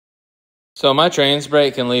So my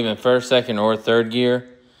TransBrake can leave in first, second, or third gear,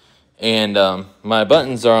 and my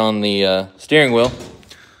buttons are on the steering wheel.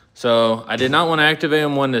 So I did not want to activate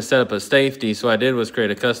them, wanted to set up a safety, so what I did was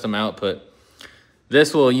create a custom output.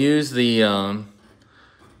 This will use the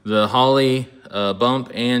Holley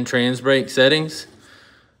bump and TransBrake settings.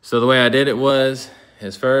 So the way I did it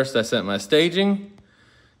is first I set my staging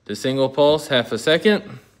to single pulse, half a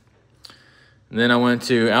second. And then I went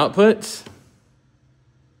to outputs.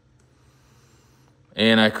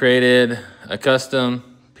 And I created a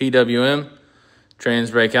custom PWM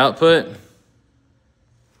TransBrake output.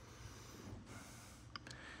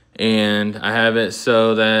 And I have it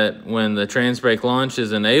so that when the TransBrake launch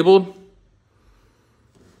is enabled,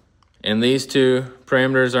 and these two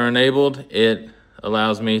parameters are enabled, it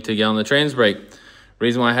allows me to get on the TransBrake.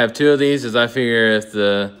 Reason why I have two of these is I figure if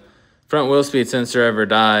the front wheel speed sensor ever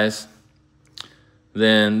dies,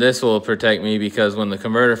 then this will protect me, because when the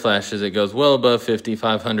converter flashes, it goes well above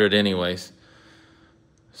 5,500 anyways.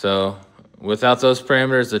 So without those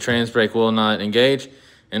parameters, the TransBrake will not engage.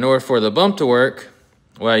 In order for the bump to work,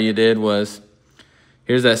 what you did was,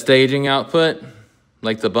 here's that staging output,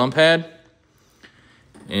 like the bump had.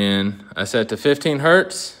 And I set to 15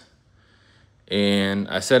 Hertz. And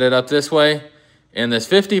I set it up this way. And this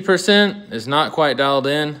 50% is not quite dialed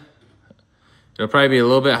in. It'll probably be a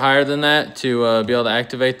little bit higher than that to be able to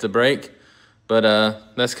activate the brake. But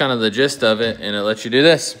that's kind of the gist of it, and it lets you do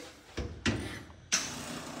this.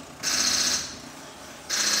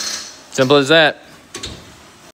 Simple as that.